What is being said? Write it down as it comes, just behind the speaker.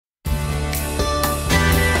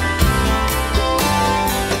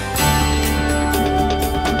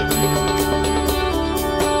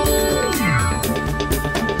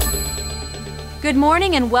Good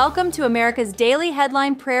morning and welcome to America's Daily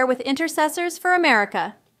Headline Prayer with Intercessors for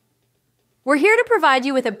America. We're here to provide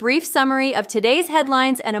you with a brief summary of today's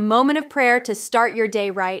headlines and a moment of prayer to start your day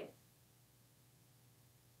right.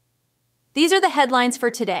 These are the headlines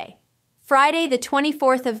for today, Friday, the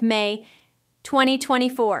 24th of May,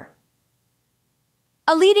 2024.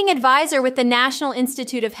 A leading advisor with the National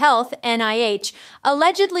Institute of Health, NIH,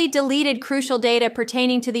 allegedly deleted crucial data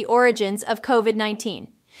pertaining to the origins of COVID-19.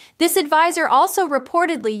 This advisor also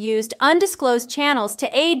reportedly used undisclosed channels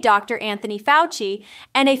to aid Dr. Anthony Fauci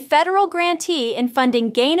and a federal grantee in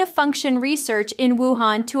funding gain-of-function research in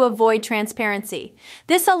Wuhan to avoid transparency.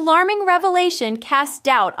 This alarming revelation casts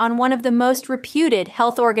doubt on one of the most reputed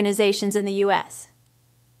health organizations in the U.S.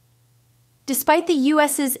 Despite the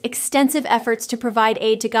U.S.'s extensive efforts to provide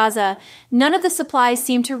aid to Gaza, none of the supplies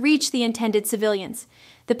seem to reach the intended civilians.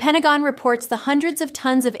 The Pentagon reports the hundreds of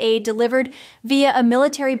tons of aid delivered via a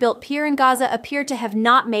military-built pier in Gaza appear to have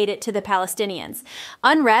not made it to the Palestinians.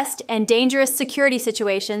 Unrest and dangerous security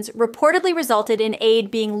situations reportedly resulted in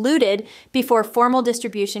aid being looted before formal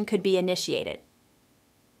distribution could be initiated.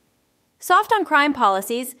 Soft on crime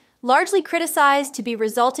policies, largely criticized to be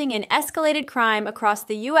resulting in escalated crime across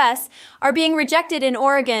the U.S., are being rejected in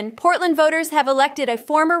Oregon. Portland voters have elected a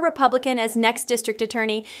former Republican as next district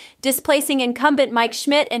attorney, displacing incumbent Mike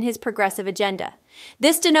Schmidt and his progressive agenda.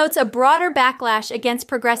 This denotes a broader backlash against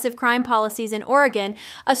progressive crime policies in Oregon,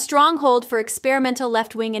 a stronghold for experimental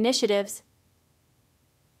left-wing initiatives.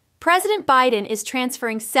 President Biden is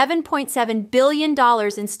transferring $7.7 billion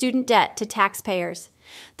in student debt to taxpayers.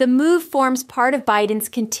 The move forms part of Biden's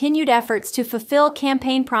continued efforts to fulfill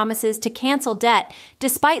campaign promises to cancel debt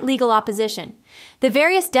despite legal opposition. The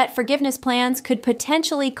various debt forgiveness plans could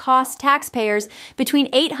potentially cost taxpayers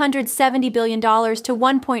between $870 billion to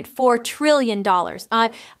 $1.4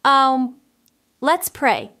 trillion. Let's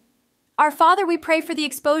pray. Our Father, we pray for the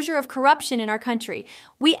exposure of corruption in our country.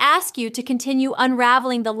 We ask you to continue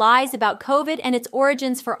unraveling the lies about COVID and its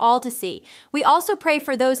origins for all to see. We also pray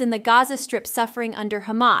for those in the Gaza Strip suffering under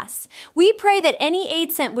Hamas. We pray that any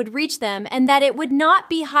aid sent would reach them and that it would not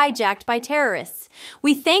be hijacked by terrorists.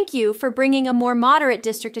 We thank you for bringing a more moderate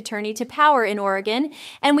district attorney to power in Oregon,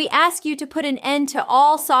 and we ask you to put an end to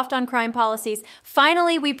all soft on crime policies.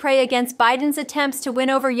 Finally, we pray against Biden's attempts to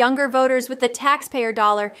win over younger voters with the taxpayer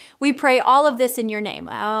dollar. We pray all of this in your name.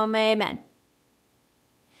 Amen.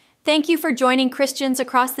 Thank you for joining Christians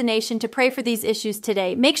across the nation to pray for these issues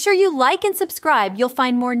today. Make sure you like and subscribe. You'll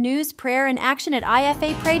find more news, prayer, and action at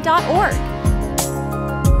ifapray.org.